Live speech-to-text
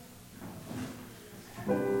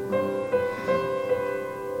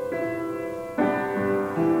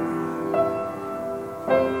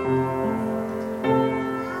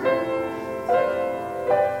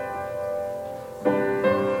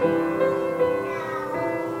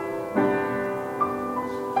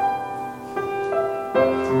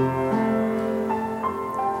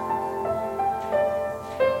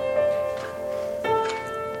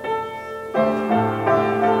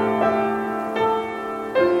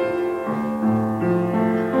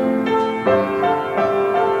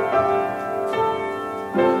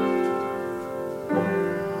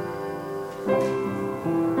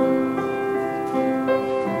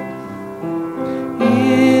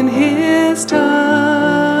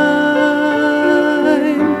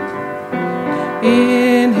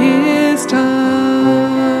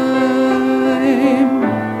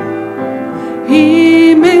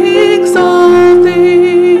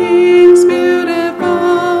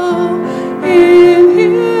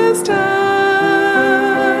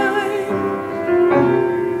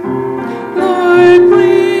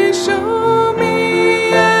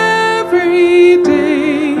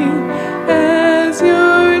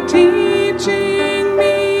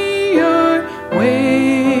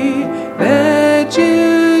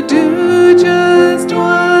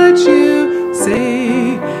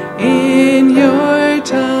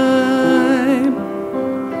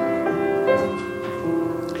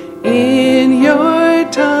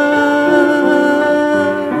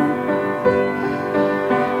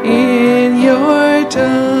In your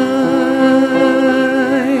time,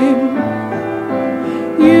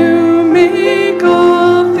 you make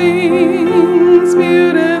all things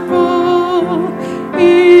beautiful.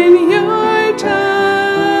 In your time,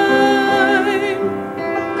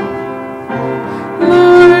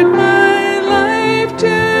 Lord, my life to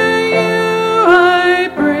you I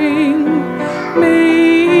bring.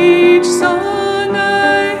 May each song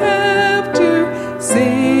I have to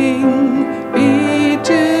sing be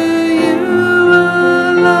to you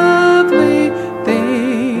a lovely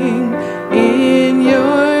thing. In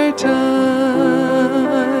your time,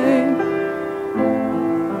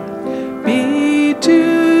 be to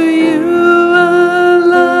you a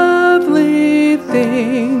lovely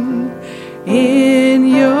thing. In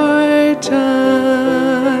your time.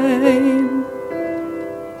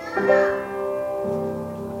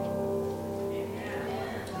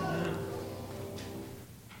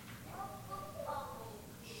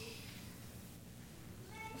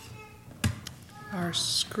 Our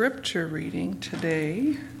scripture reading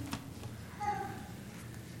today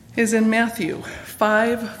is in Matthew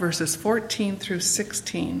 5, verses 14 through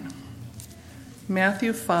 16.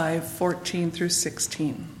 Matthew 5, 14 through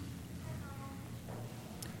 16.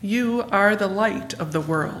 You are the light of the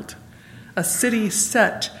world. A city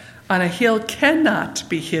set on a hill cannot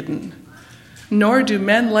be hidden, nor do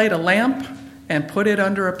men light a lamp and put it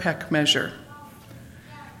under a peck measure.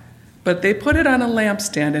 But they put it on a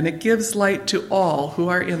lampstand, and it gives light to all who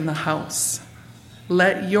are in the house.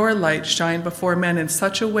 Let your light shine before men in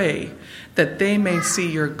such a way that they may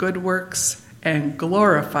see your good works and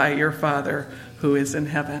glorify your Father who is in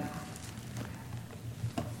heaven.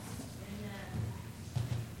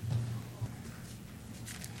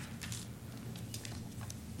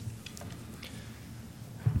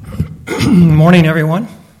 Morning, everyone.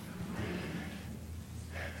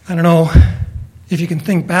 I don't know if you can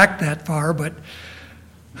think back that far, but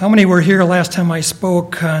how many were here last time I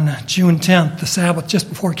spoke on June 10th, the Sabbath, just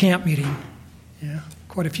before camp meeting? Yeah,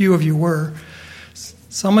 quite a few of you were.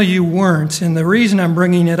 Some of you weren't, and the reason I'm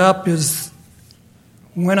bringing it up is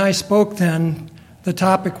when I spoke then, the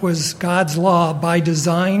topic was God's law by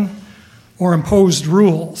design or imposed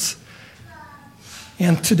rules.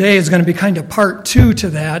 And today is going to be kind of part 2 to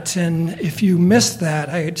that, and if you missed that,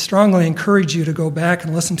 I strongly encourage you to go back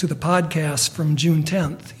and listen to the podcast from June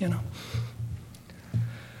 10th,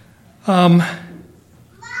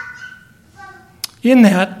 In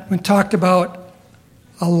that, we talked about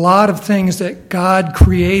a lot of things that God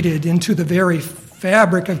created into the very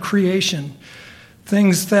fabric of creation,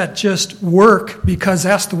 things that just work because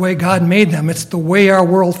that's the way God made them. It's the way our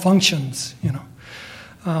world functions,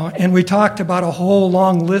 And we talked about a whole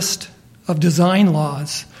long list of design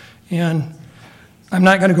laws. And I'm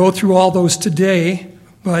not going to go through all those today,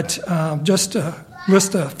 but just to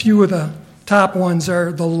list a few of the top ones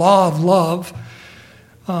are the law of love,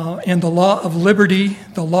 and the law of liberty,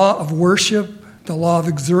 the law of worship, the law of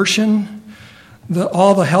exertion,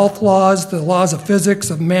 all the health laws, the laws of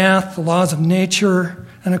physics, of math, the laws of nature,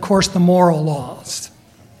 and of course the moral laws.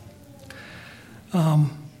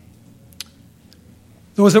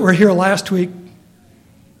 Those that were here last week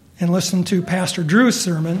and listened to Pastor Drew's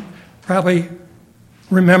sermon probably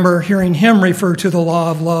remember hearing him refer to the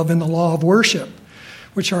law of love and the law of worship,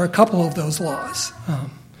 which are a couple of those laws.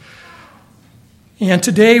 And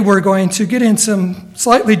today we're going to get in some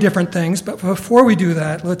slightly different things, but before we do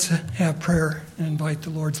that, let's have prayer and invite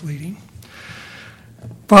the Lord's leading.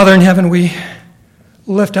 Father in heaven, we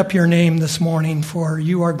lift up your name this morning, for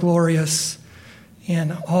you are glorious,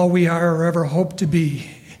 and all we are or ever hope to be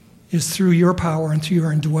is through your power and through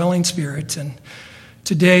your indwelling spirit. And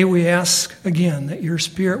today we ask again that your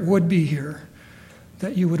spirit would be here,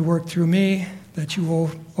 that you would work through me, that you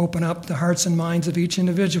will open up the hearts and minds of each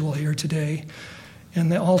individual here today,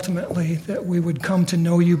 and that ultimately that we would come to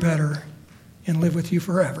know you better and live with you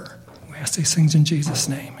forever. We ask these things in Jesus'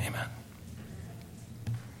 name. Amen.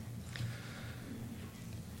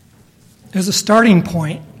 As a starting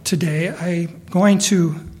point today, I'm going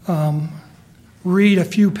to read a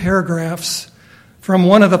few paragraphs from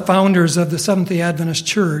one of the founders of the Seventh-day Adventist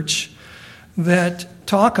Church that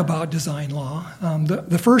talk about design law.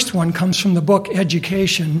 The first one comes from the book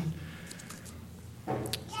Education,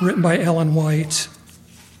 written by Ellen White.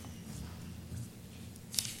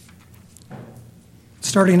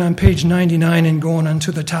 Starting on page 99 and going on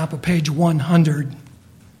to the top of page 100. It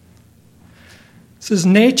says,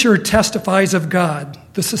 nature testifies of God.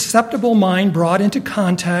 The susceptible mind brought into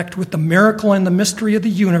contact with the miracle and the mystery of the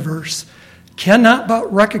universe cannot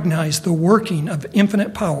but recognize the working of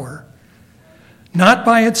infinite power. Not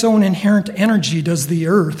by its own inherent energy does the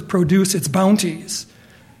earth produce its bounties,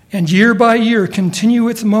 and year by year continue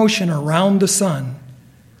its motion around the sun.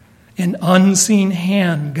 An unseen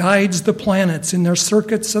hand guides the planets in their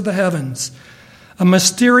circuits of the heavens. A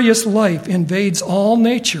mysterious life invades all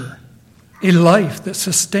nature, a life that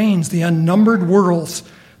sustains the unnumbered worlds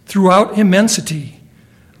throughout immensity,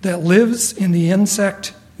 that lives in the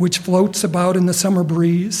insect which floats about in the summer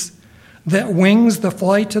breeze, that wings the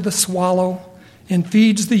flight of the swallow and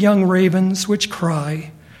feeds the young ravens which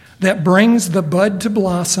cry, that brings the bud to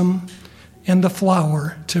blossom and the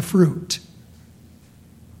flower to fruit.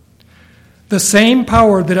 The same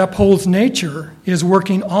power that upholds nature is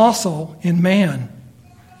working also in man.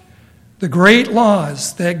 The great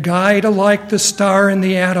laws that guide alike the star and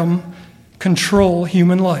the atom control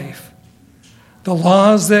human life. The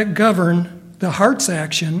laws that govern the heart's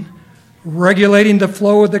action, regulating the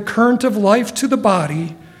flow of the current of life to the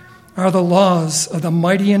body, are the laws of the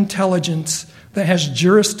mighty intelligence that has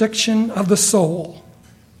jurisdiction of the soul.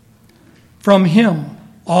 From him,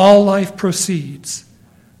 all life proceeds.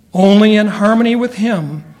 Only in harmony with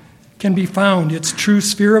him can be found its true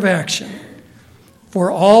sphere of action.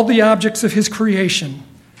 For all the objects of his creation,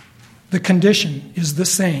 the condition is the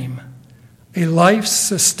same: a life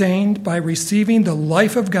sustained by receiving the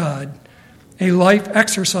life of God, a life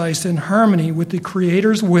exercised in harmony with the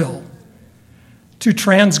Creator's will. To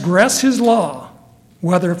transgress his law,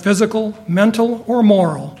 whether physical, mental, or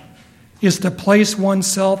moral, is to place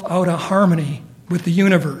oneself out of harmony with the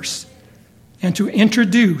universe and to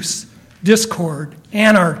introduce discord,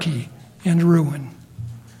 anarchy, and ruin.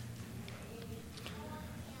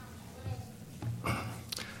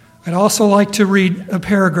 I'd also like to read a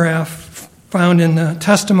paragraph found in the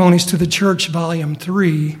Testimonies to the Church, Volume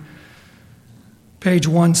 3, page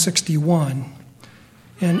 161.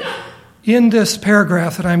 And in this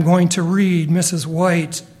paragraph that I'm going to read, Mrs.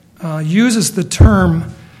 White uses the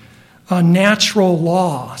term natural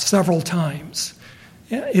law several times.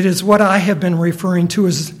 It is what I have been referring to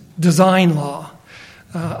as design law.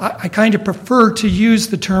 I kind of prefer to use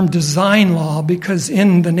the term design law because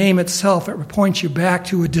in the name itself it points you back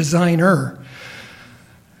to a designer.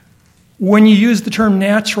 When you use the term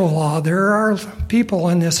natural law, there are people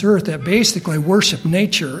on this earth that basically worship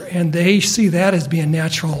nature, and they see that as being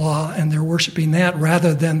natural law, and they're worshiping that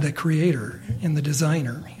rather than the creator and the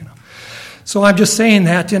designer. So I'm just saying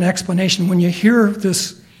that in explanation. When you hear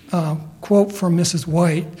this quote from Mrs.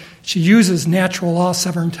 White, she uses natural law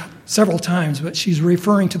several times, but she's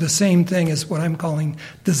referring to the same thing as what I'm calling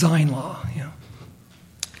design law.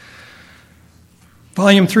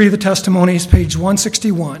 Volume 3 of the Testimonies, page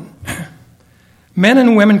 161. Men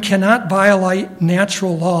and women cannot violate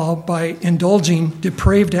natural law by indulging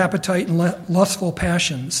depraved appetite and lustful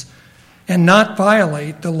passions and not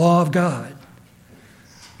violate the law of God.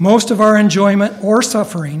 Most of our enjoyment or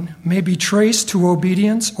suffering may be traced to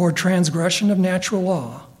obedience or transgression of natural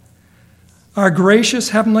law. Our gracious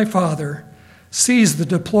Heavenly Father sees the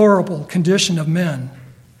deplorable condition of men.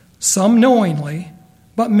 Some knowingly,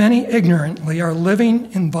 but many ignorantly are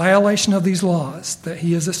living in violation of these laws that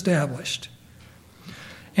He has established.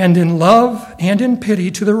 And in love and in pity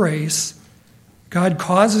to the race, God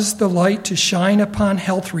causes the light to shine upon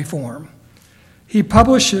health reform. He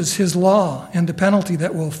publishes His law and the penalty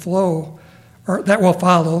that will follow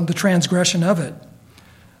the transgression of it,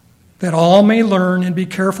 that all may learn and be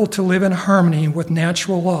careful to live in harmony with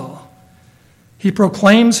natural law. He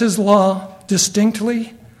proclaims His law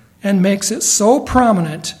distinctly and makes it so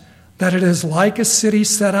prominent that it is like a city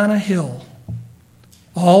set on a hill.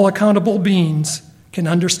 All accountable beings can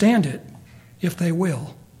understand it if they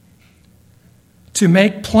will. To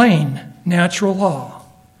make plain natural law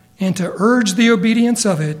and to urge the obedience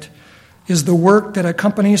of it is the work that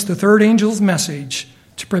accompanies the third angel's message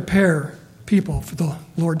to prepare people for the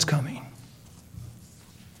Lord's coming.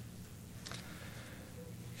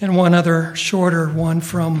 And one other shorter one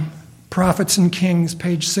from Prophets and Kings,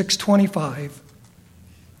 page 625.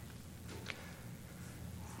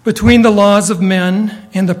 Between the laws of men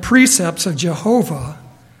and the precepts of Jehovah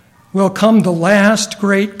will come the last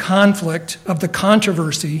great conflict of the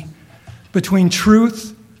controversy between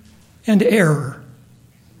truth and error.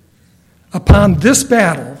 Upon this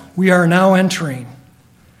battle we are now entering,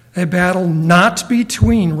 a battle not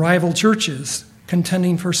between rival churches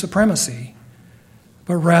contending for supremacy,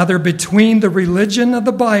 but rather between the religion of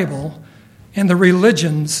the Bible and the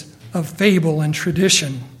religions of fable and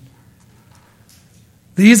tradition.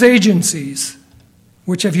 These agencies,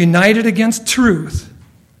 which have united against truth,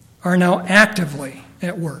 are now actively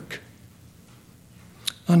at work.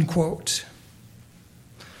 Unquote.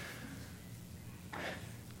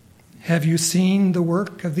 Have you seen the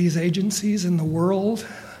work of these agencies in the world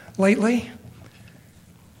lately?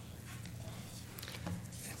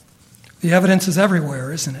 The evidence is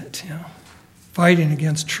everywhere, isn't it? Fighting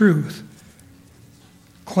against truth,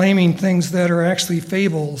 claiming things that are actually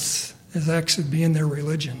fables as actually being their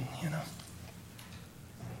religion.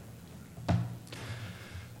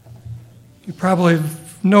 You probably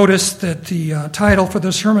have noticed that the title for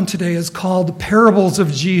the sermon today is called "The Parables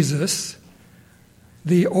of Jesus,"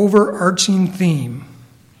 the overarching theme.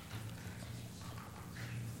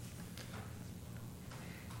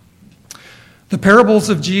 The parables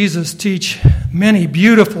of Jesus teach many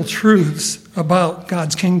beautiful truths about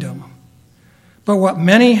God's kingdom. But what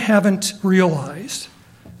many haven't realized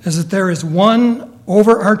is that there is one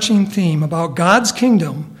overarching theme about God's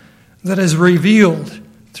kingdom that is revealed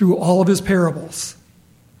through all of his parables.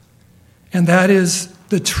 And that is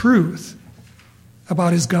the truth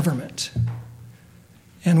about his government.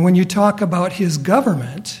 And when you talk about his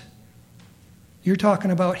government, you're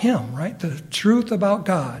talking about him, right? The truth about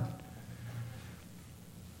God.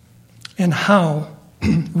 And how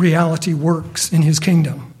reality works in his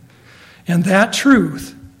kingdom. And that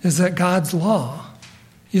truth is that God's law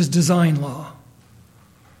is design law.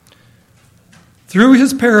 Through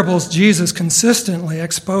his parables, Jesus consistently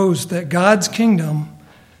exposed that God's kingdom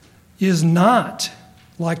is not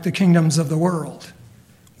like the kingdoms of the world,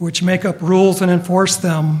 which make up rules and enforce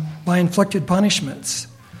them by inflicted punishments.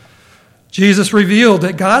 Jesus revealed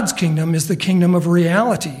that God's kingdom is the kingdom of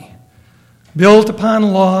reality, built upon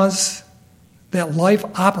laws that life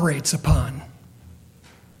operates upon.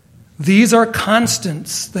 These are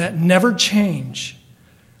constants that never change,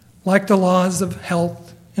 like the laws of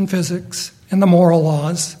health and physics and the moral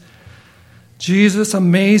laws. Jesus'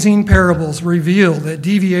 amazing parables reveal that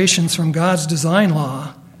deviations from God's design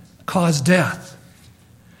law cause death,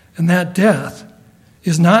 and that death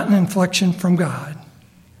is not an infliction from God.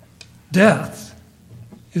 Death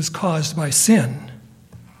is caused by sin.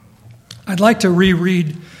 I'd like to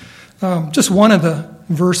reread just one of the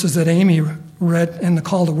verses that Amy read in the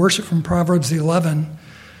call to worship from Proverbs 11.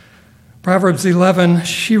 Proverbs 11,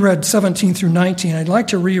 she read 17 through 19. I'd like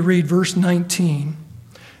to reread verse 19.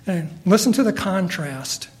 And listen to the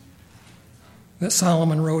contrast that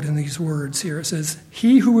Solomon wrote in these words here. It says,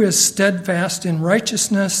 "He who is steadfast in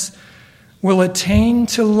righteousness will attain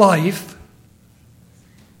to life,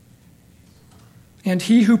 and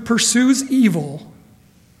he who pursues evil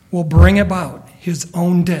will bring about his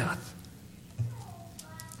own death."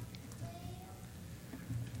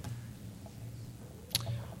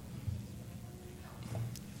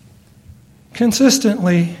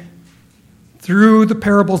 Consistently, through the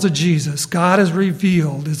parables of Jesus, God is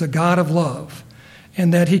revealed as a God of love,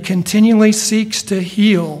 and that he continually seeks to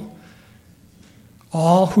heal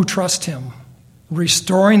all who trust him,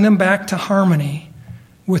 restoring them back to harmony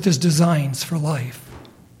with his designs for life.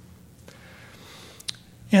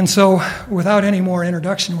 And so, without any more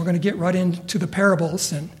introduction, we're going to get right into the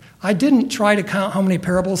parables. And I didn't try to count how many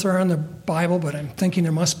parables are in the Bible, but I'm thinking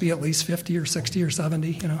there must be at least 50 or 60 or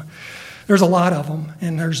 70, There's a lot of them,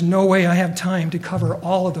 and there's no way I have time to cover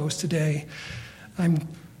all of those today. I'm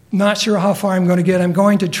not sure how far I'm going to get. I'm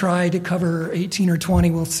going to try to cover 18 or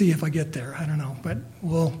 20. We'll see if I get there. I don't know, but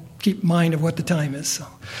we'll keep in mind of what the time is. So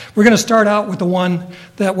we're going to start out with the one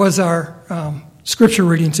that was our scripture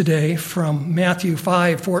reading today from Matthew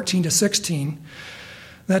 5:14 to 16.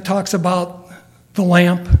 That talks about the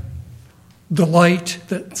lamp, the light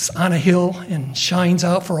that's on a hill and shines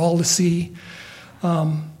out for all to see.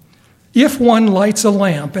 If one lights a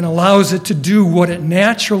lamp and allows it to do what it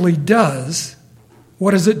naturally does,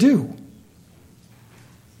 what does it do?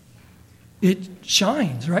 It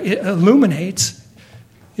shines, right? It illuminates.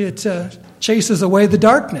 It chases away the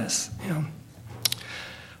darkness.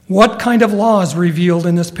 What kind of law is revealed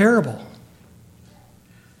in this parable?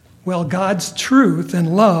 Well, God's truth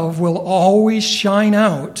and love will always shine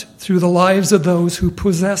out through the lives of those who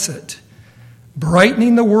possess it,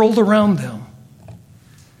 brightening the world around them.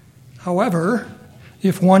 However,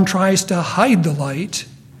 if one tries to hide the light,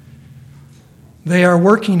 they are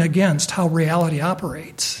working against how reality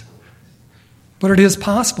operates. But it is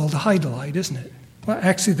possible to hide the light, isn't it? Well,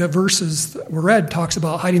 actually, the verses that were read talks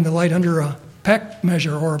about hiding the light under a peck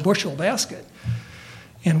measure or a bushel basket.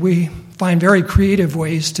 And we find very creative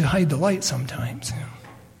ways to hide the light sometimes.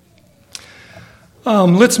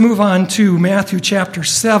 Let's move on to Matthew chapter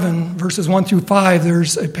 7, verses 1 through 5.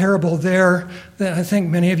 There's a parable there that I think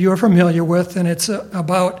many of you are familiar with, and it's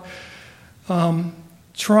about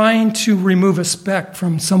trying to remove a speck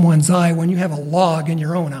from someone's eye when you have a log in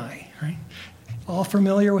your own eye. Right? All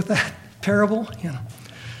familiar with that parable?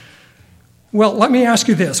 Well, let me ask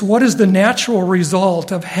you this. What is the natural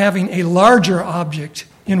result of having a larger object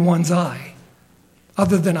in one's eye?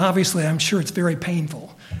 Other than, obviously, I'm sure it's very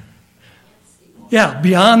painful. Yeah,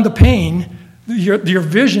 beyond the pain, your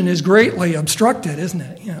vision is greatly obstructed, isn't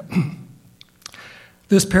it? Yeah.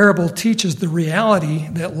 This parable teaches the reality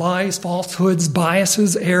that lies, falsehoods,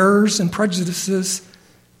 biases, errors, and prejudices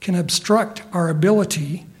can obstruct our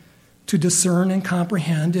ability to discern and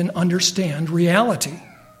comprehend and understand reality.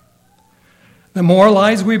 The more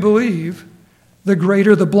lies we believe, the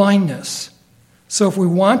greater the blindness. So if we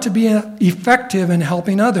want to be effective in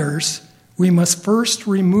helping others, we must first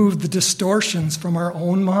remove the distortions from our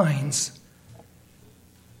own minds.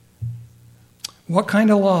 What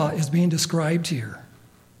kind of law is being described here?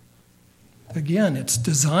 Again, it's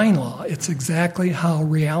design law. It's exactly how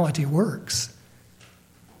reality works.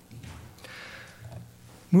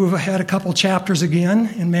 Move ahead a couple chapters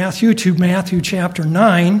again in Matthew to Matthew chapter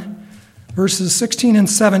 9, verses 16 and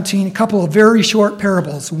 17, a couple of very short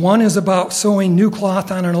parables. One is about sewing new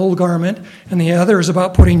cloth on an old garment, and the other is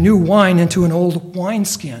about putting new wine into an old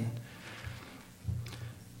wineskin.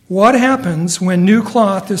 What happens when new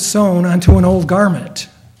cloth is sewn onto an old garment?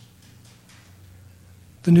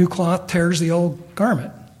 The new cloth tears the old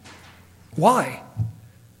garment. Why?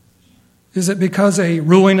 Is it because a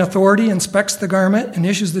ruling authority inspects the garment and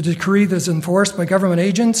issues the decree that's enforced by government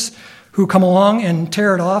agents who come along and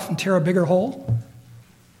tear it off and tear a bigger hole?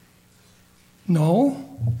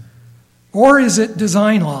 No. Or is it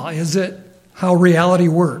design law? Is it how reality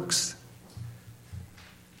works?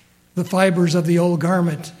 The fibers of the old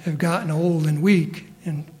garment have gotten old and weak,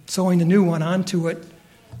 and sewing the new one onto it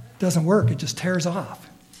doesn't work. It just tears off.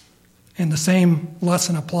 And the same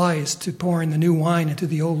lesson applies to pouring the new wine into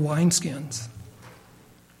the old wineskins.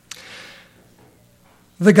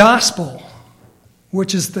 The gospel,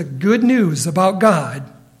 which is the good news about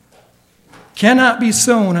God, cannot be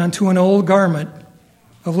sewn onto an old garment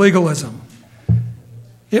of legalism.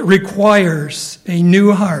 It requires a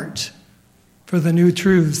new heart for the new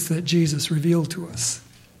truths that Jesus revealed to us.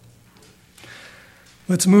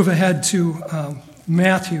 Let's move ahead to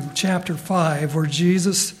Matthew chapter 5, where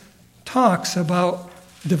Jesus talks about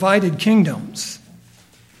divided kingdoms.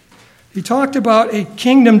 He talked about a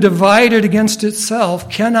kingdom divided against itself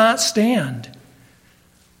cannot stand.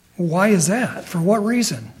 Why is that? For what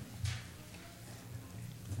reason?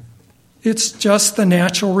 It's just the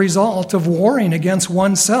natural result of warring against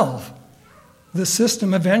oneself. The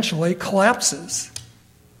system eventually collapses.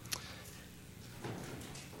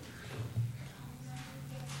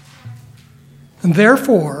 And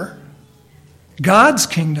therefore, God's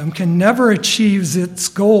kingdom can never achieve its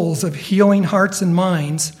goals of healing hearts and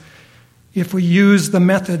minds if we use the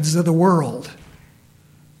methods of the world.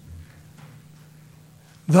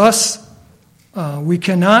 Thus, we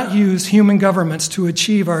cannot use human governments to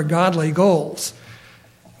achieve our godly goals.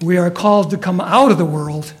 We are called to come out of the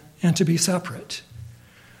world and to be separate.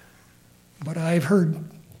 But I've heard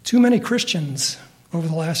too many Christians over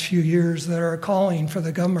the last few years that are calling for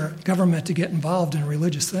the government to get involved in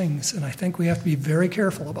religious things, and I think we have to be very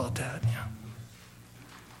careful about that. Yeah.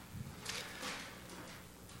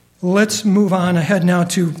 Let's move on ahead now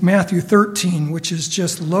to Matthew 13, which is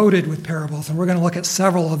just loaded with parables, and we're going to look at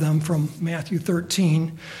several of them from Matthew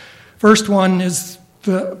 13. First one is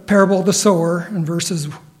the parable of the sower in verses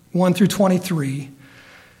 1 through 23.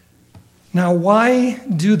 Now, why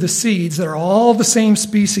do the seeds that are all the same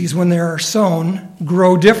species when they are sown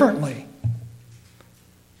grow differently?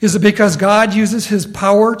 Is it because God uses his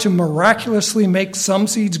power to miraculously make some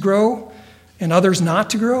seeds grow and others not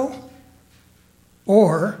to grow?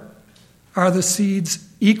 Or are the seeds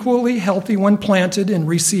equally healthy when planted and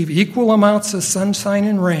receive equal amounts of sunshine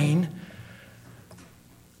and rain,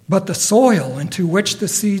 but the soil into which the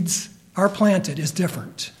seeds are planted is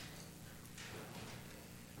different?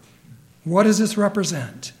 What does this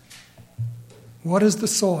represent? What is the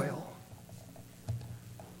soil?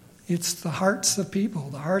 It's the hearts of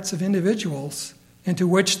people, the hearts of individuals into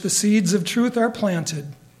which the seeds of truth are planted.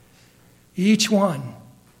 Each one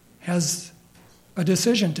has a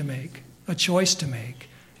decision to make, a choice to make,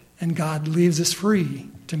 and God leaves us free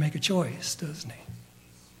to make a choice, doesn't he?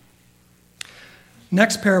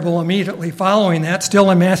 Next parable immediately following that,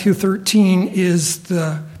 still in Matthew 13, is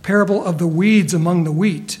the parable of the weeds among the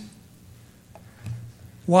wheat.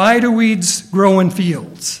 Why do weeds grow in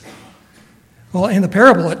fields? Well, in the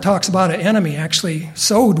parable, it talks about an enemy actually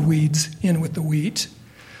sowed weeds in with the wheat.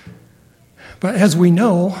 But as we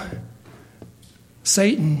know,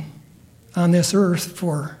 Satan on this earth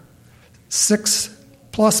for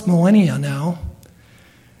 6+ millennia now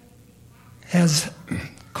has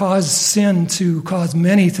caused sin to cause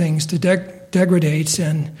many things to degradates,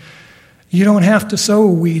 and you don't have to sow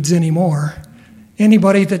weeds anymore.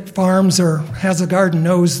 Anybody that farms or has a garden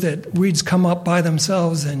knows that weeds come up by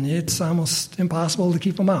themselves, and it's almost impossible to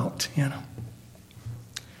keep them out,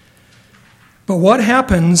 But what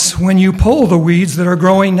happens when you pull the weeds that are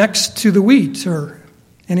growing next to the wheat or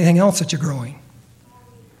anything else that you're growing?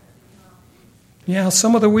 Yeah,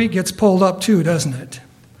 some of the wheat gets pulled up too, doesn't it?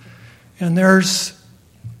 And there's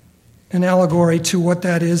an allegory to what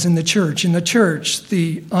that is in the church. In the church,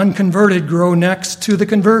 the unconverted grow next to the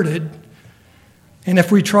converted. And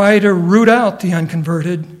if we try to root out the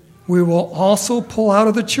unconverted, we will also pull out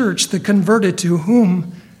of the church the converted to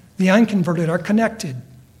whom the unconverted are connected.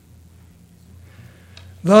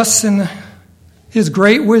 Thus, in his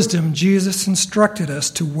great wisdom, Jesus instructed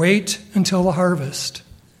us to wait until the harvest,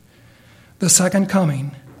 the second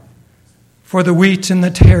coming, for the wheat and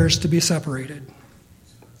the tares to be separated.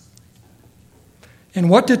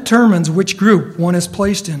 And what determines which group one is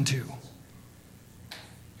placed into?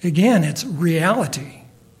 Again, it's reality.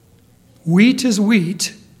 Wheat is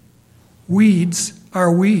wheat. Weeds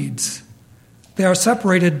are weeds. They are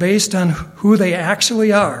separated based on who they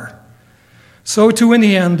actually are. So too, in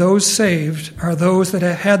the end, those saved are those that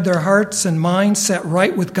have had their hearts and minds set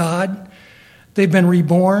right with God. They've been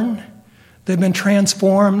reborn. They've been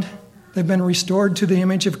transformed. They've been restored to the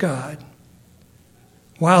image of God.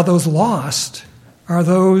 While those lost are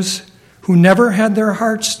those who never had their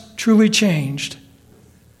hearts truly changed,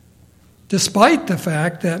 despite the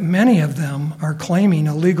fact that many of them are claiming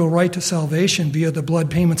a legal right to salvation via the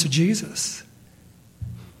blood payments of Jesus.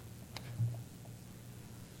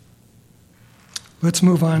 Let's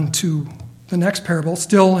move on to the next parable,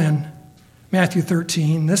 still in Matthew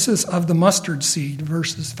 13. This is of the mustard seed,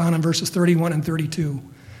 found in verses 31 and 32.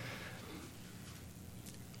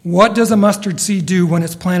 What does a mustard seed do when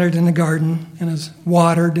it's planted in a garden and is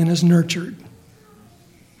watered and is nurtured?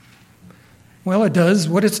 Well, it does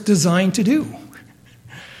what it's designed to do.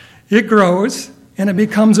 It grows and it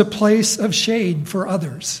becomes a place of shade for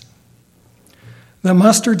others. The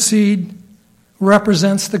mustard seed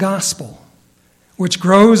represents the gospel, which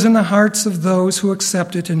grows in the hearts of those who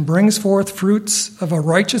accept it and brings forth fruits of a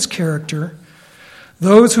righteous character.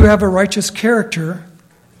 Those who have a righteous character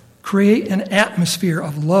create an atmosphere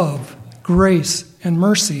of love, grace, and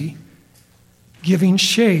mercy, giving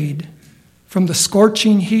shade from the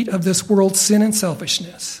scorching heat of this world's sin and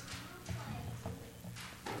selfishness.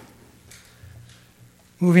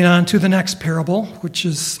 Moving on to the next parable, which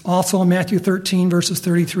is also in Matthew 13, verses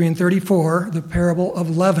 33 and 34, the parable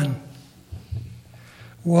of leaven.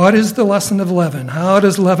 What is the lesson of leaven? How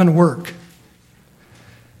does leaven work?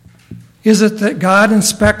 Is it that God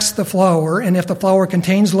inspects the flour, and if the flour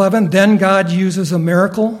contains leaven, then God uses a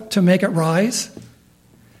miracle to make it rise?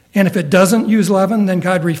 And if it doesn't use leaven, then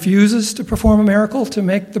God refuses to perform a miracle to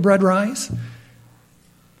make the bread rise?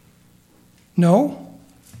 No.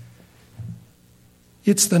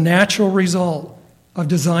 It's the natural result of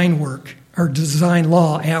design work, or design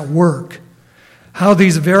law at work. How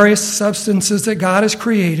these various substances that God has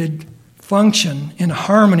created function in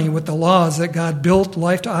harmony with the laws that God built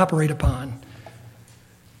life to operate upon.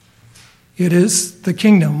 It is the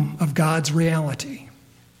kingdom of God's reality.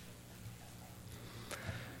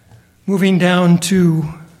 Moving down to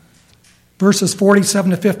verses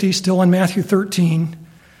 47 to 50, still in Matthew 13,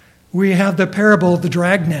 we have the parable of the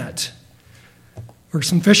dragnet, where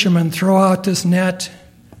some fishermen throw out this net,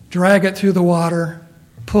 drag it through the water,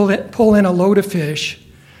 pull in a load of fish,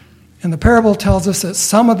 and the parable tells us that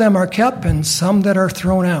some of them are kept and some that are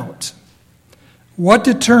thrown out. What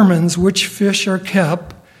determines which fish are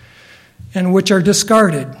kept and which are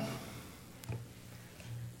discarded?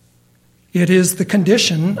 It is the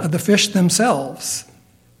condition of the fish themselves.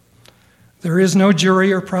 There is no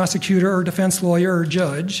jury or prosecutor or defense lawyer or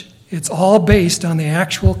judge. It's all based on the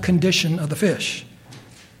actual condition of the fish.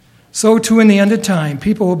 So too in the end of time,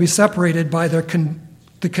 people will be separated by the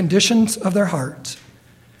conditions of their hearts,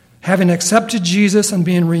 having accepted Jesus and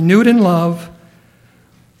being renewed in love,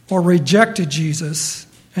 or rejected Jesus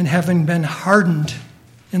and having been hardened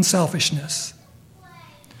in selfishness.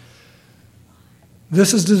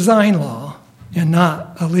 This is design law and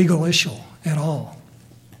not a legal issue at all.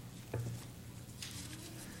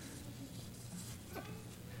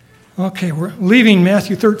 Okay, we're leaving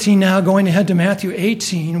Matthew 13 now, going ahead to Matthew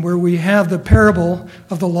 18, where we have the parable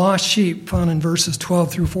of the lost sheep found in verses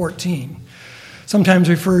 12 through 14. Sometimes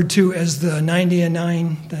referred to as the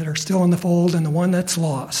 99 that are still in the fold and the one that's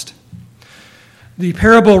lost. The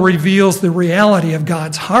parable reveals the reality of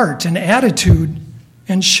God's heart and attitude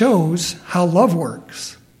and shows how love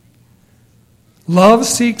works. Love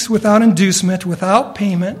seeks without inducement, without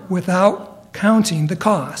payment, without counting the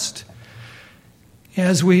cost.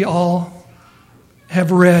 As we all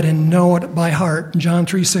have read and know it by heart, in John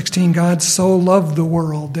 3:16, God so loved the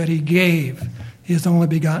world that he gave his only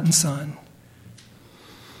begotten Son.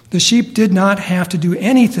 The sheep did not have to do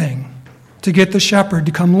anything to get the shepherd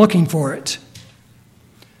to come looking for it.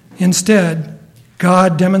 Instead,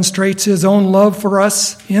 God demonstrates his own love for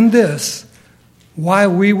us in this: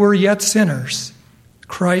 while we were yet sinners,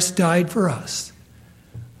 Christ died for us.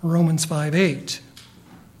 Romans 5:8.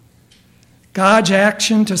 God's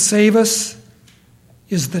action to save us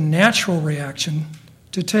is the natural reaction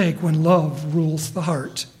to take when love rules the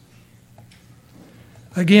heart.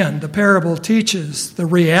 Again, the parable teaches the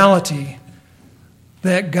reality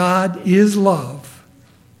that God is love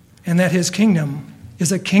and that his kingdom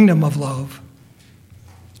is a kingdom of love.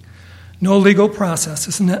 No legal process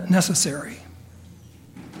is necessary.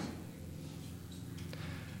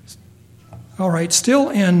 All right, still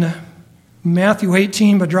in Matthew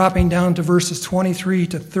 18, but dropping down to verses 23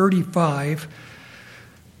 to 35,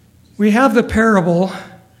 we have the parable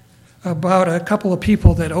about a couple of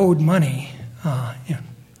people that owed money.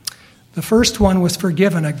 The first one was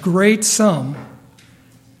forgiven a great sum,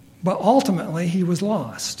 but ultimately he was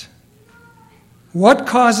lost. What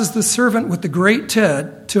causes the servant with the great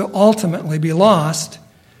debt to ultimately be lost,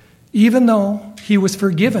 even though he was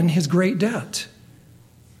forgiven his great debt?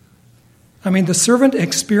 I mean, the servant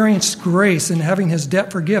experienced grace in having his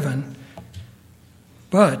debt forgiven,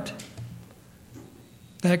 but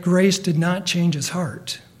that grace did not change his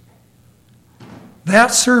heart.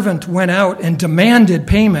 That servant went out and demanded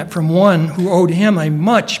payment from one who owed him a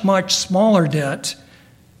much, much smaller debt.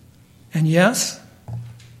 And yes,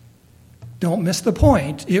 don't miss the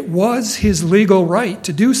point, it was his legal right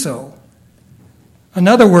to do so. In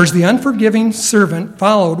other words, the unforgiving servant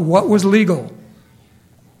followed what was legal.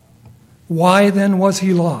 Why then was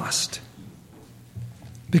he lost?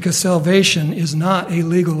 Because salvation is not a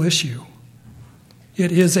legal issue.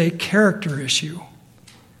 It is a character issue.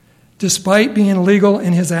 Despite being legal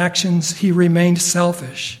in his actions, he remained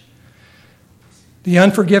selfish. The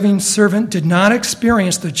unforgiving servant did not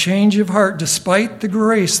experience the change of heart despite the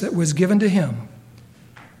grace that was given to him.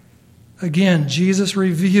 Again, Jesus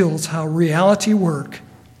reveals how reality works.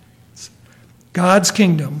 God's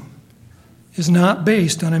kingdom is not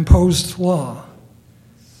based on imposed law.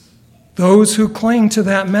 Those who cling to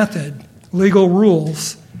that method, legal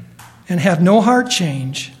rules, and have no heart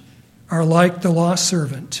change are like the lost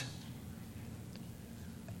servant,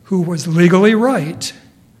 who was legally right,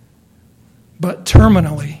 but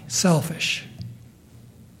terminally selfish.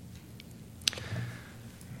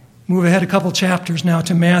 Move ahead a couple chapters now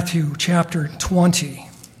to Matthew chapter 20.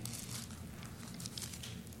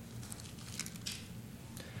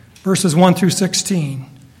 Verses 1 through 16.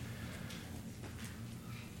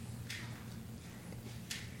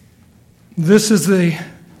 This is the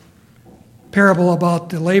parable about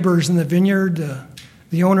the laborers in the vineyard.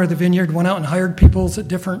 The owner of the vineyard went out and hired people at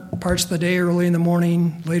different parts of the day, early in the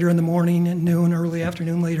morning, later in the morning, at noon, early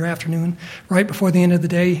afternoon, later afternoon, right before the end of the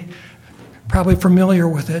day. Probably familiar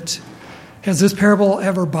with it. Has this parable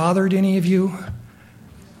ever bothered any of you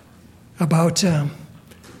about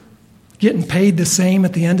getting paid the same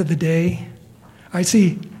at the end of the day? I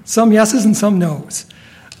see some yeses and some nos.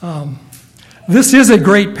 This is a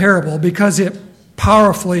great parable because it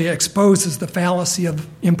powerfully exposes the fallacy of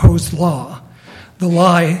imposed law, the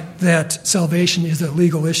lie that salvation is a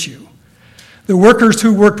legal issue. The workers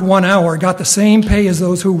who worked 1 hour got the same pay as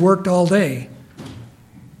those who worked all day.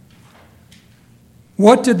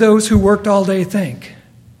 What did those who worked all day think?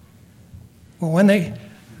 Well, when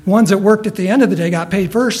ones that worked at the end of the day got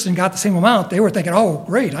paid first and got the same amount, they were thinking, oh,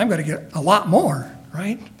 great, I'm going to get a lot more,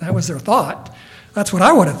 right? That was their thought. That's what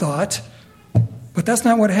I would have thought. But that's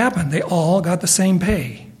not what happened. They all got the same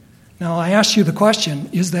pay. Now, I asked you the question,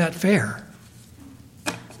 is that fair?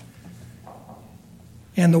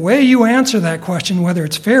 And the way you answer that question, whether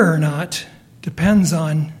it's fair or not, depends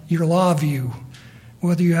on your law view,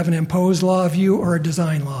 whether you have an imposed law view or a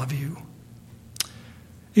design law view.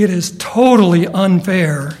 It is totally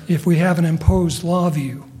unfair if we have an imposed law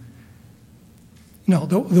view. No,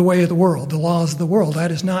 the way of the world, the laws of the world,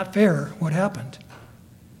 that is not fair, what happened.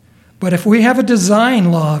 But if we have a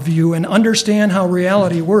design law view and understand how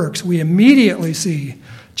reality works, we immediately see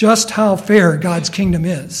just how fair God's kingdom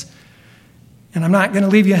is. And I'm not going to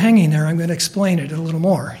leave you hanging there. I'm going to explain it a little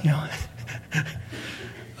more.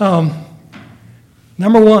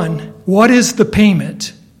 Number one, what is the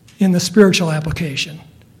payment in the spiritual application?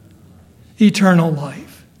 Eternal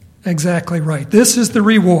life. Exactly right. This is the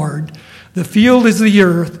reward. The field is the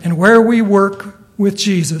earth, and where we work with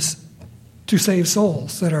Jesus to save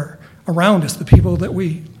souls that are around us, the people that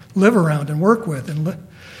we live around and work with.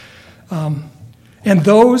 And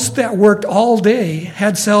those that worked all day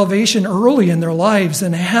had salvation early in their lives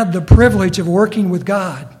and had the privilege of working with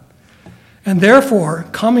God. And therefore,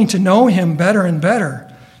 coming to know him better and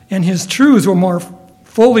better, and his truths were more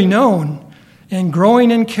fully known, and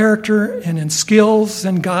growing in character and in skills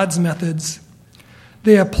and God's methods.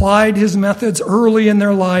 They applied his methods early in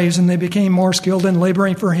their lives, and they became more skilled in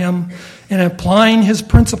laboring for him and applying his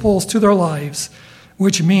principles to their lives,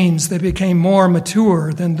 which means they became more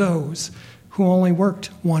mature than those who only worked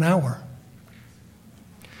 1 hour.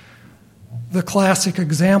 The classic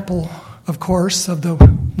example, of course, of the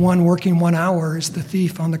one working 1 hour is the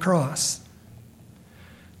thief on the cross.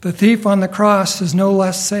 The thief on the cross is no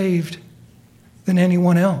less saved than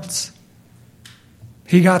anyone else.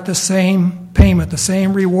 He got the same payment, the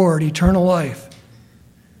same reward, eternal life.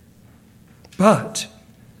 But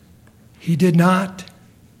he did not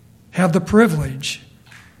have the privilege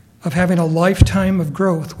of having a lifetime of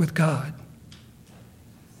growth with God.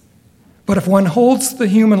 But if one holds the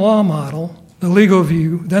human law model, the legal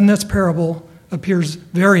view, then this parable appears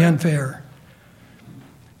very unfair.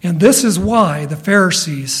 And this is why the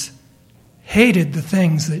Pharisees hated the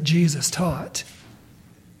things that Jesus taught.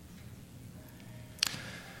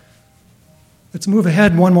 Let's move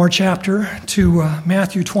ahead one more chapter to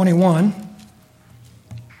Matthew 21.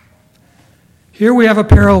 Here we have a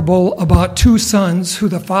parable about two sons who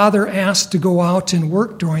the father asked to go out and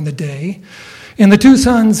work during the day. And the two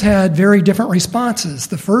sons had very different responses.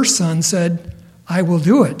 The first son said, "I will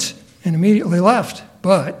do it," and immediately left.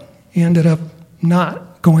 But he ended up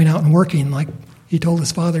not going out and working like he told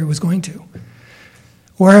his father he was going to.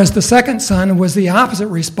 Whereas the second son was the opposite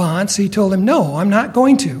response. He told him, "No, I'm not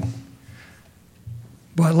going to."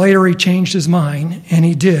 But later he changed his mind, and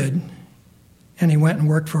he did, and he went and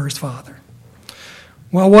worked for his father.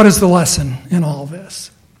 Well, what is the lesson in all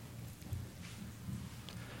this?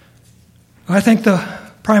 I think the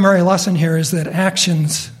primary lesson here is that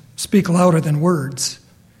actions speak louder than words.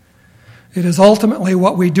 It is ultimately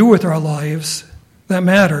what we do with our lives that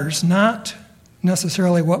matters, not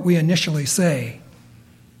necessarily what we initially say.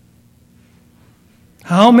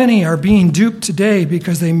 How many are being duped today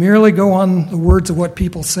because they merely go on the words of what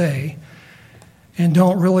people say and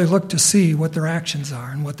don't really look to see what their actions are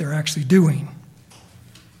and what they're actually doing?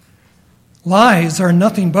 Lies are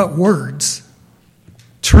nothing but words.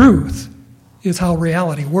 Truth is how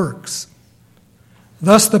reality works.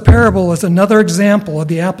 Thus, the parable is another example of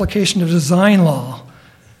the application of design law.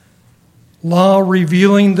 Law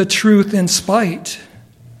revealing the truth in spite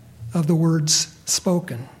of the words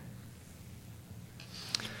spoken.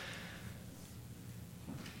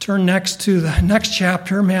 Turn next to the next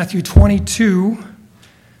chapter, Matthew 22.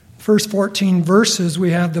 First 14 verses,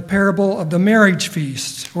 we have the parable of the marriage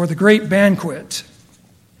feast, or the great banquet.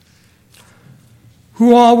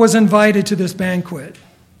 Who all was invited to this banquet?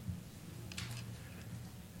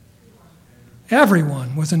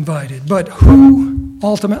 Everyone was invited, but who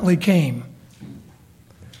ultimately came?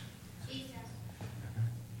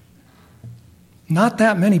 Not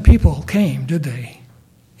that many people came, did they?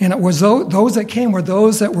 And it was those that came were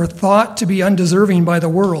those that were thought to be undeserving by the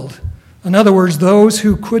world. In other words, those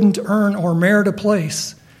who couldn't earn or merit a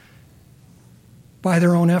place by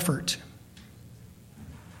their own effort.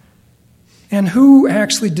 And who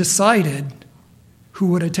actually decided who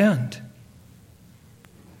would attend?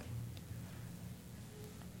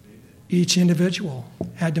 Each individual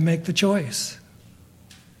had to make the choice.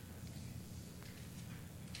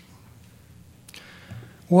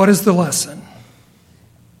 What is the lesson?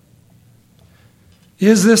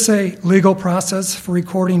 Is this a legal process for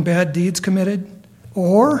recording bad deeds committed?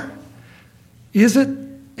 Or is it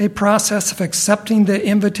a process of accepting the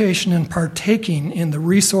invitation and partaking in the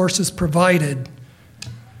resources provided,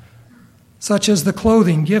 such as the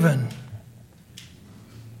clothing given,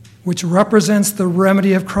 which represents the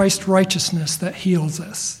remedy of Christ's righteousness that heals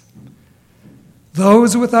us?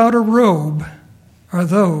 Those without a robe are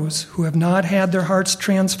those who have not had their hearts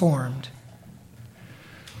transformed.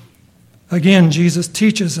 Again, Jesus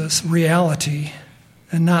teaches us reality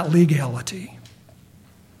and not legality.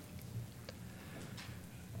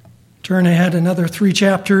 Turn ahead another 3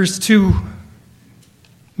 chapters to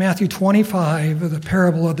Matthew 25, the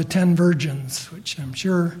parable of the 10 virgins, which I'm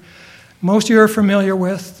sure most of you are familiar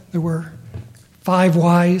with. There were 5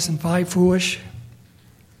 wise and 5 foolish.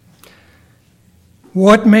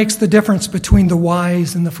 What makes the difference between the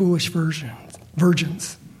wise and the foolish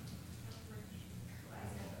virgins?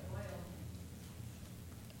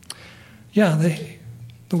 Yeah,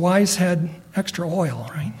 the wise had extra oil,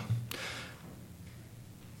 right?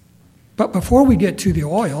 But before we get to the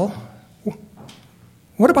oil,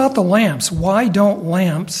 What about the lamps? Why don't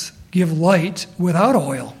lamps give light without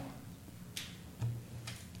oil?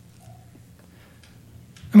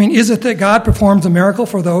 I mean, is it that God performs a miracle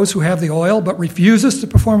for those who have the oil but refuses to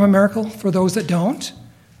perform a miracle for those that don't?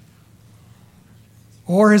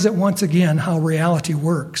 Or is it once again how reality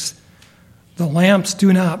works? The lamps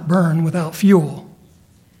do not burn without fuel.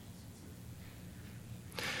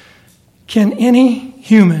 Can any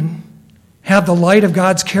human have the light of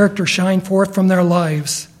God's character shine forth from their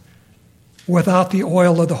lives without the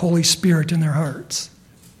oil of the Holy Spirit in their hearts?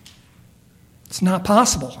 It's not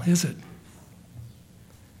possible, is it?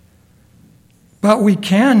 But we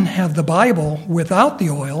can have the Bible without the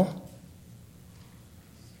oil.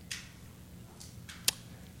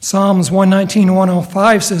 Psalms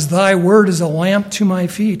 119:105 says, "Thy word is a lamp to my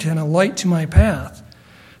feet and a light to my path."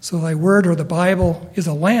 So thy word, or the Bible, is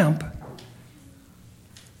a lamp.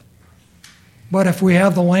 But if we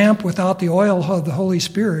have the lamp without the oil of the Holy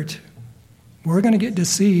Spirit, we're going to get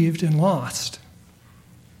deceived and lost.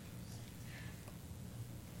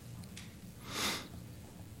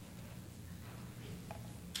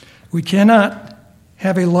 We cannot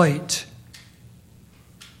have a light,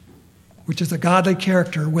 which is a godly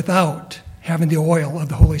character, without having the oil of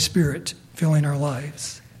the Holy Spirit filling our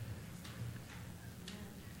lives.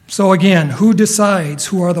 So again, who decides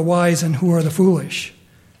who are the wise and who are the foolish?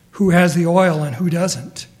 Who has the oil and who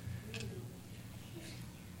doesn't?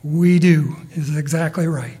 We do, is exactly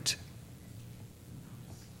right.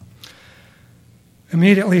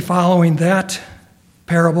 Immediately following that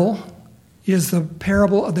parable is the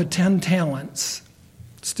parable of the 10 talents,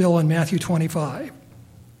 still in Matthew 25.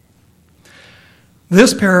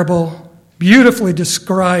 This parable beautifully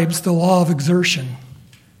describes the law of exertion.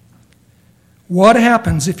 What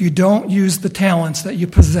happens if you don't use the talents that you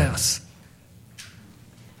possess?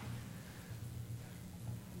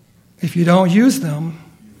 If you don't use them,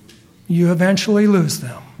 you eventually lose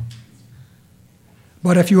them.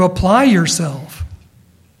 But if you apply yourself,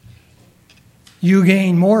 you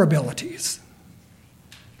gain more abilities.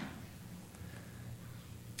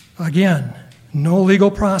 Again, no legal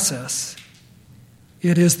process.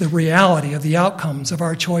 It is the reality of the outcomes of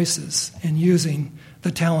our choices in using the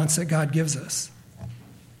talents that God gives us.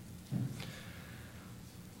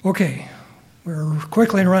 Okay, we're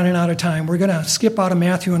quickly running out of time. We're going to skip out of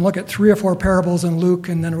Matthew and look at 3 or 4 parables in Luke,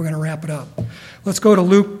 and then we're going to wrap it up. Let's go to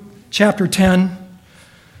Luke chapter 10.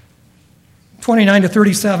 29 to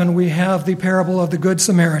 37, we have the parable of the Good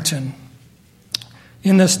Samaritan.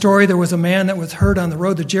 In this story, there was a man that was hurt on the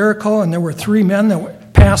road to Jericho, and there were 3 men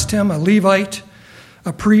that passed him, a Levite,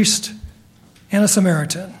 a priest, and a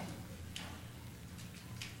Samaritan.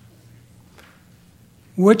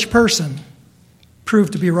 Which person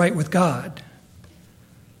proved to be right with God?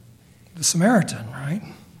 The Samaritan, right?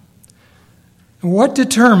 And what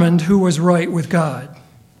determined who was right with God?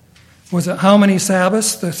 Was it how many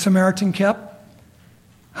Sabbaths the Samaritan kept?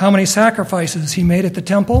 How many sacrifices he made at the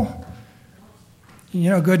temple?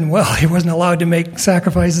 You know good and well he wasn't allowed to make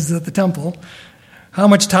sacrifices at the temple. How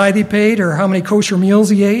much tithe he paid, or how many kosher meals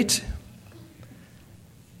he ate?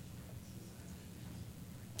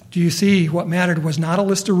 Do you see, what mattered was not a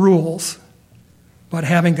list of rules, but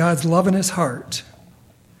having God's love in his heart.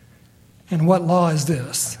 And what law is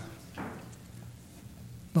this?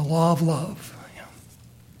 The law of love.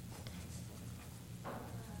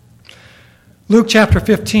 Luke chapter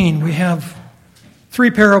 15, we have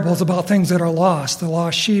 3 parables about things that are lost: the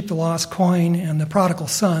lost sheep, the lost coin, and the prodigal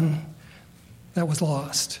son that was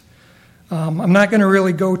lost. I'm not going to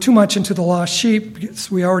really go too much into the lost sheep, because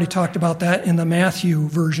we already talked about that in the Matthew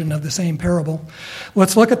version of the same parable.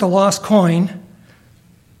 Let's look at the lost coin.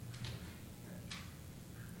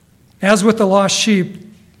 As with the lost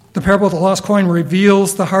sheep, the parable of the lost coin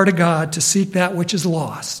reveals the heart of God to seek that which is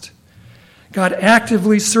lost. God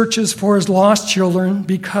actively searches for his lost children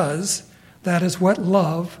because that is what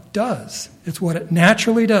love does. It's what it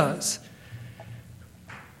naturally does.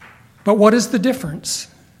 But what is the difference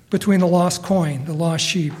between the lost coin, the lost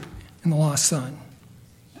sheep, and the lost son?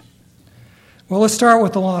 Well, let's start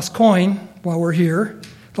with the lost coin while we're here.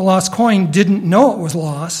 The lost coin didn't know it was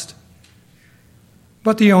lost,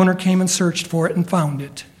 but the owner came and searched for it and found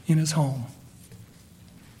it in his home.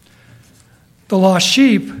 The lost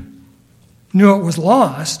sheep knew it was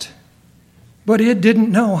lost, but it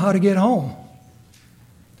didn't know how to get home.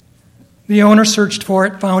 The owner searched for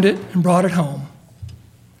it, found it, and brought it home.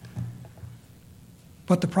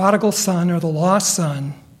 But the prodigal son, or the lost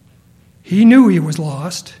son, he knew he was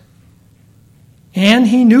lost, and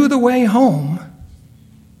he knew the way home.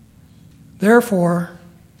 Therefore,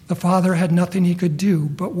 the father had nothing he could do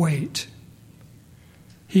but wait.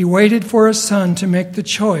 He waited for his son to make the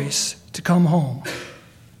choice to come home.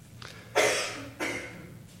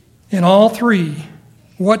 In all three,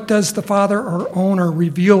 what does the father or owner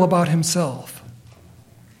reveal about himself?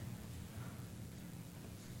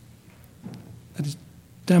 It's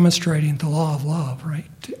demonstrating the law of love, right?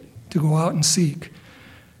 To go out and seek.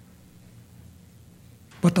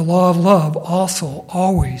 But the law of love also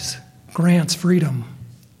always grants freedom,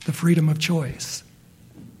 the freedom of choice.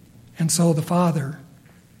 And so the father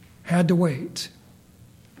had to wait.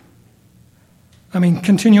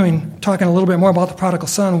 Continuing, talking a little bit more about the prodigal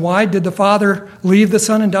son, why did the father leave the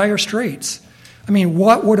son in dire straits?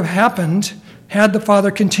 What would have happened had the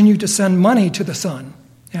father continued to send money to the son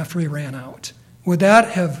after he ran out? Would that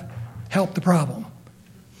have helped the problem?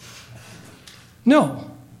 No.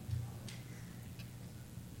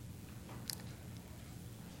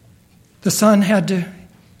 The son had to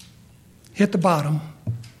hit the bottom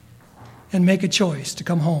and make a choice to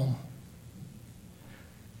come home.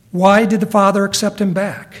 Why did the father accept him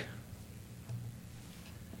back?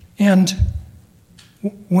 And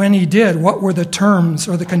when he did, what were the terms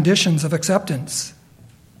or the conditions of acceptance?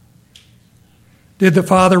 Did the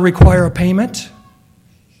father require a payment?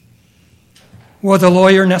 Was a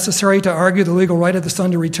lawyer necessary to argue the legal right of the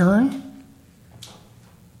son to return?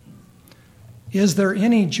 Is there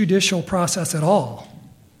any judicial process at all?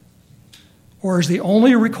 Or is the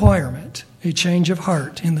only requirement a change of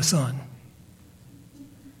heart in the son?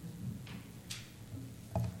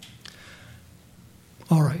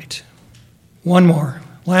 All right. One more.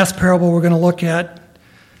 Last parable we're going to look at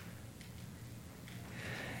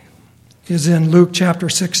is in Luke chapter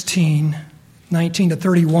 16, 19 to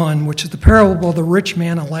 31, which is the parable of the rich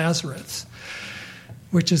man and Lazarus,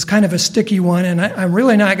 which is kind of a sticky one, and I'm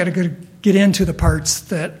really not going to get into the parts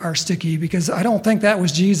that are sticky because I don't think that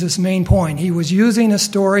was Jesus' main point. He was using a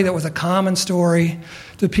story that was a common story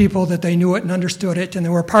to people that they knew it and understood it, and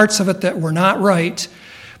there were parts of it that were not right,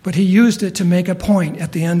 but he used it to make a point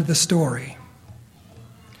at the end of the story.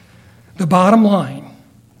 The bottom line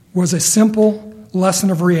was a simple lesson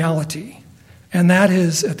of reality, and that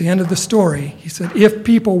is, at the end of the story, he said, if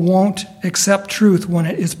people won't accept truth when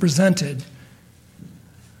it is presented,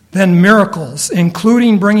 then miracles,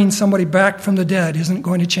 including bringing somebody back from the dead, isn't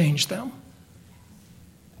going to change them.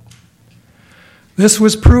 This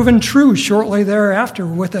was proven true shortly thereafter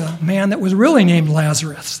with a man that was really named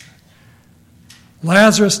Lazarus.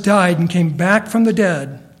 Lazarus died and came back from the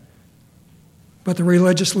dead, but the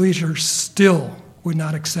religious leaders still would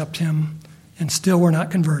not accept him and still were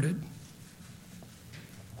not converted.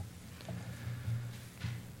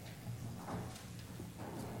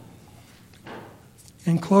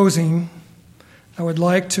 In closing, I would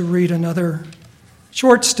like to read another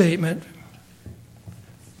short statement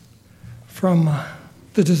from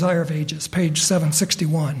The Desire of Ages, page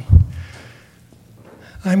 761.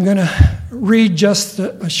 I'm going to read just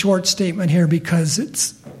a short statement here because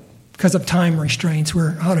of time restraints.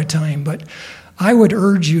 We're out of time, but I would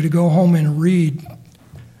urge you to go home and read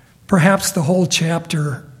perhaps the whole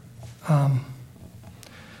chapter,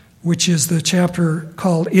 which is the chapter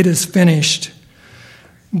called It Is Finished,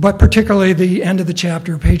 but particularly the end of the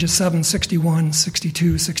chapter, pages 761,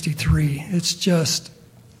 62, 63. It's just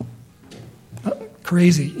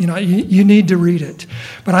crazy. You need to read it.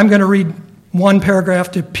 But I'm going to read one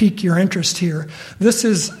paragraph to pique your interest here. This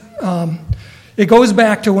is, it goes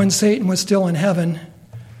back to when Satan was still in heaven,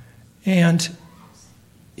 and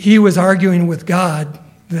he was arguing with God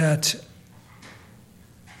that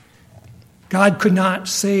God could not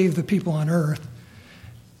save the people on earth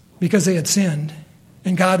because they had sinned,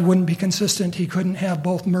 and God wouldn't be consistent. He couldn't have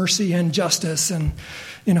both mercy and justice, and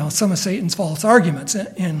some of Satan's false arguments.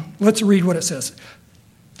 And let's read what it says.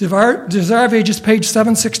 Desire of Ages, page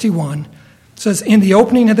 761. Says, in the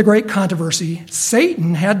opening of the great controversy,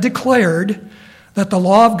 Satan had declared that the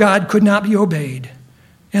law of God could not be obeyed,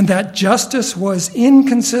 and that justice was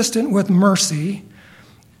inconsistent with mercy,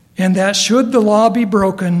 and that should the law be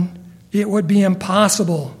broken, it would be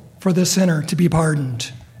impossible for the sinner to be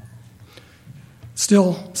pardoned.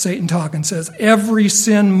 Still, Satan talking says, every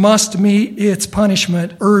sin must meet its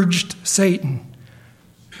punishment, urged Satan.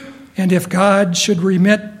 And if God should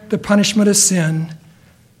remit the punishment of sin,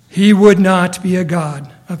 he would not be a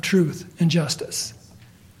God of truth and justice.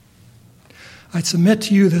 I submit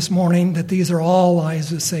to you this morning that these are all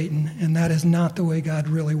lies of Satan, and that is not the way God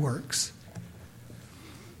really works.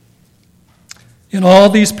 In all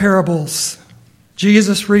these parables,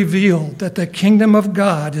 Jesus revealed that the kingdom of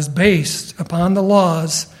God is based upon the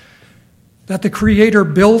laws that the Creator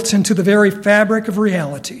built into the very fabric of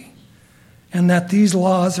reality, and that these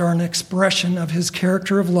laws are an expression of his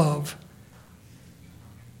character of love.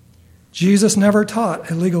 Jesus never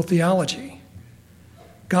taught a legal theology.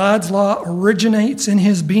 God's law originates in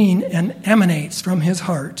his being and emanates from his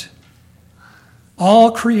heart.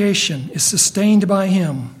 All creation is sustained by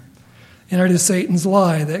him, and it is Satan's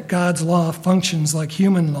lie that God's law functions like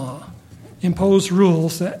human law, imposed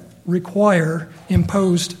rules that require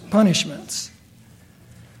imposed punishments.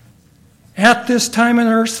 At this time in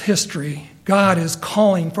Earth's history, God is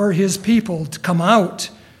calling for his people to come out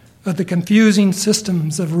of the confusing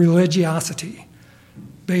systems of religiosity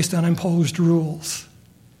based on imposed rules.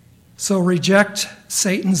 So reject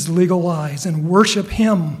Satan's legal lies and worship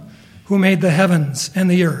him who made the heavens and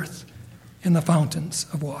the earth and the fountains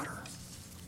of water.